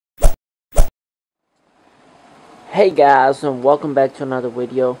Hey guys, and welcome back to another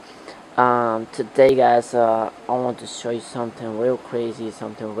video. Today guys, I want to show you something real crazy,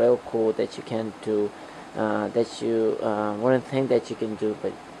 something real cool that you can do, that you wouldn't think that you can do,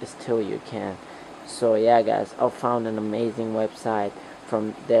 but still you can. So yeah guys, I found an amazing website.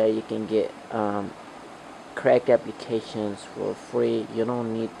 From there you can get cracked applications for free. You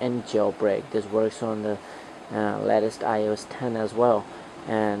don't need any jailbreak. This works on the latest iOS 10 as well,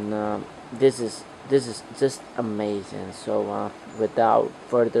 and this is just amazing. So without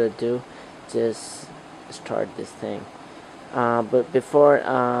further ado, just start this thing. But before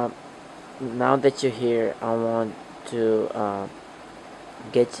now that you're here, I want to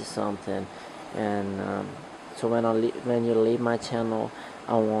get you something, and so when you leave my channel,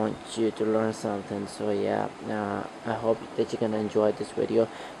 I want you to learn something. So yeah, I hope that you're gonna enjoy this video,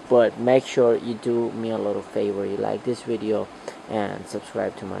 but make sure you do me a little favor. You like this video and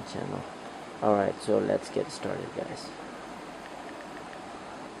subscribe to my channel. Alright, so let's get started guys.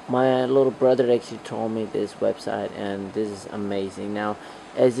 My little brother actually told me this website, and this is amazing. Now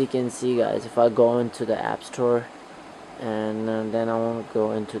as you can see guys, if I go into the App Store, and then I want to go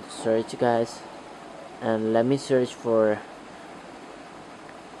into the search guys, and let me search for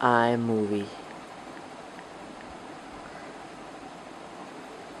iMovie.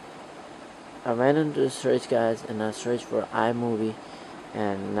 I went into the search guys, and I searched for iMovie,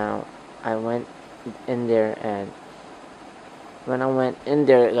 and now I went in there, and when I went in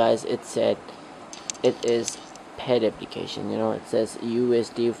there guys, it said it is paid application. You know, it says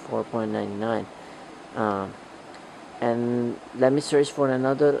USD 4.99. And let me search for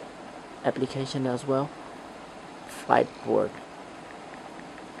another application as well, Flightboard.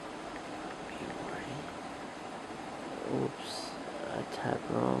 Oops, I tapped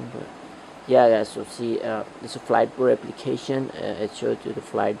wrong, but yeah guys, so see, it's a Flightboard application. It shows you the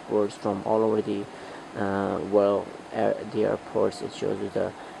flight boards from all over the world, the airports. It shows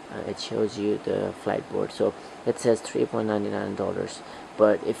you the flight board. So it says $3.99,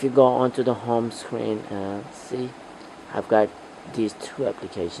 but if you go onto the home screen, see, I've got these two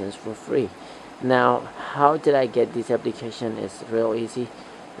applications for free. Now how did I get this application? It's real easy.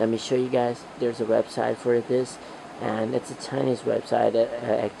 Let me show you guys. There's a website for this, and it's a Chinese website.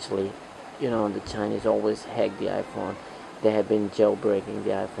 Actually, you know, the Chinese always hack the iPhone. They have been jailbreaking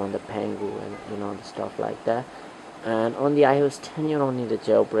the iPhone, the Pangu, and you know, the stuff like that. And on the iOS 10 you don't need a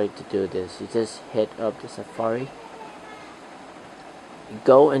jailbreak to do this. You just hit up the Safari,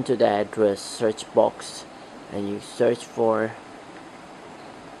 go into the address search box, and you search for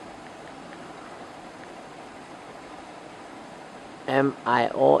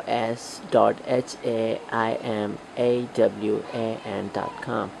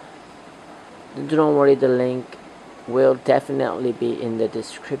mios.haimawan.com. Don't worry, the link will definitely be in the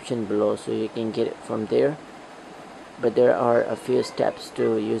description below, so you can get it from there. But there are a few steps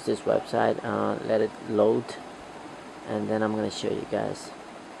to use this website. Let it load, and then I'm gonna show you guys.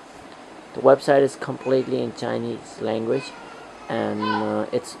 The website is completely in Chinese language, and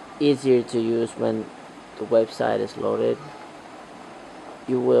it's easier to use when the website is loaded.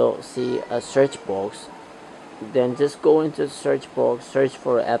 You will see a search box, then just go into the search box, search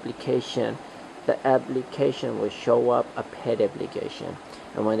for application. The application will show up, a paid application.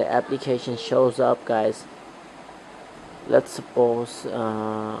 And when the application shows up guys, let's suppose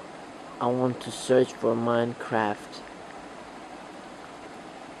I want to search for Minecraft.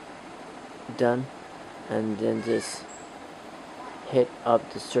 Done, and then just hit up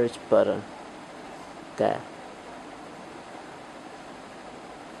the search button there.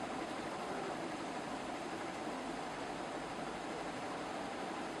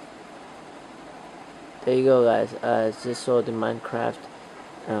 There you go guys. Just saw the Minecraft.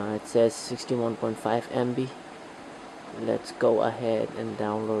 It says 61.5 MB. Let's go ahead and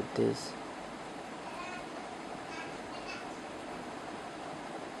download this.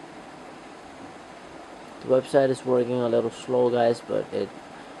 The website is working a little slow guys, but it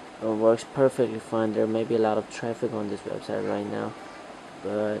works perfectly fine. There may be a lot of traffic on this website right now,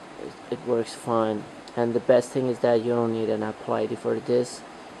 but it works fine. And the best thing is that you don't need an Apple ID for this,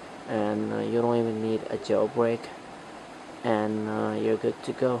 and you don't even need a jailbreak, and you're good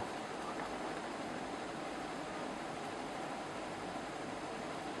to go.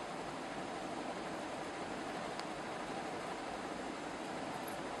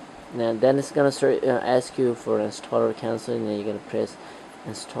 Now then it's gonna ask you for install or cancel, and then you're gonna press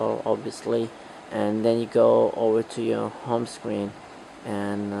install obviously, and then you go over to your home screen,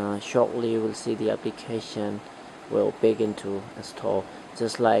 and shortly you will see the application will begin to install,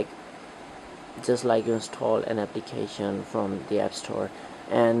 just like you install an application from the App Store.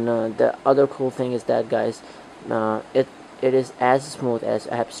 And the other cool thing is that guys, It is as smooth as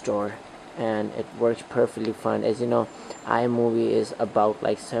App Store, and it works perfectly fine. As you know, iMovie is about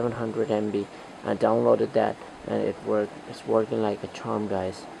like 700 MB. I downloaded that, and it's working like a charm,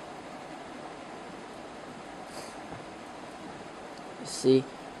 guys. See,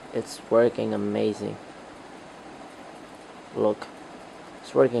 it's working amazing. Look,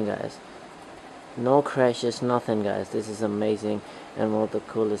 it's working, guys. No crashes, nothing, guys. This is amazing, and one of the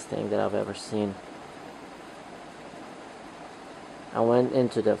coolest things that I've ever seen. I went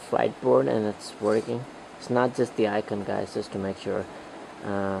into the flight board and it's working. It's not just the icon, guys, just to make sure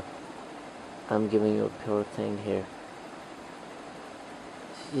I'm giving you a pure thing here.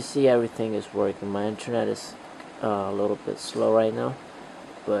 You see, everything is working. My internet is a little bit slow right now,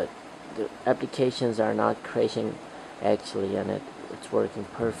 but the applications are not crashing actually, and it's working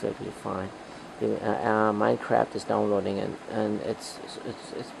perfectly fine. Minecraft is downloading, and it's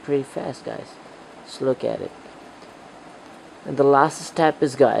pretty fast, guys. Just look at it. And the last step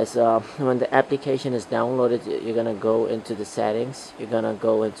is, guys, when the application is downloaded, you're gonna go into the settings, you're gonna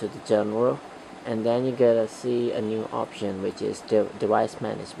go into the general, and then you gotta see a new option, which is device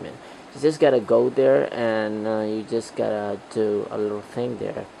management. You just gotta go there, and you just gotta do a little thing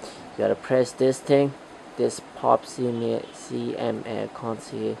there. You gotta press this thing, this pop CMA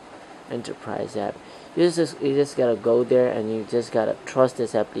Concierge Enterprise app. You just gotta go there, and you just gotta trust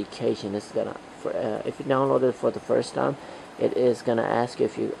this application. It's gonna if you download it for the first time, it is gonna ask you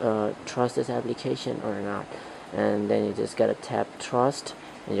if you trust this application or not, and then you just gotta tap trust,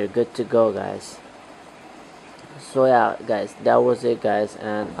 and you're good to go, guys. So yeah, guys, that was it, guys,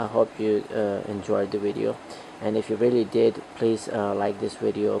 and I hope you enjoyed the video. And if you really did, please like this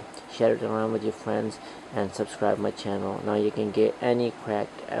video, share it around with your friends, and subscribe my channel. Now you can get any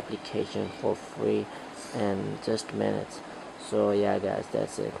cracked application for free in just minutes. So yeah, guys,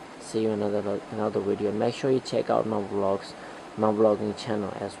 that's it. See you in another video. Make sure you check out my vlogs, my vlogging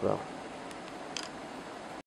channel as well.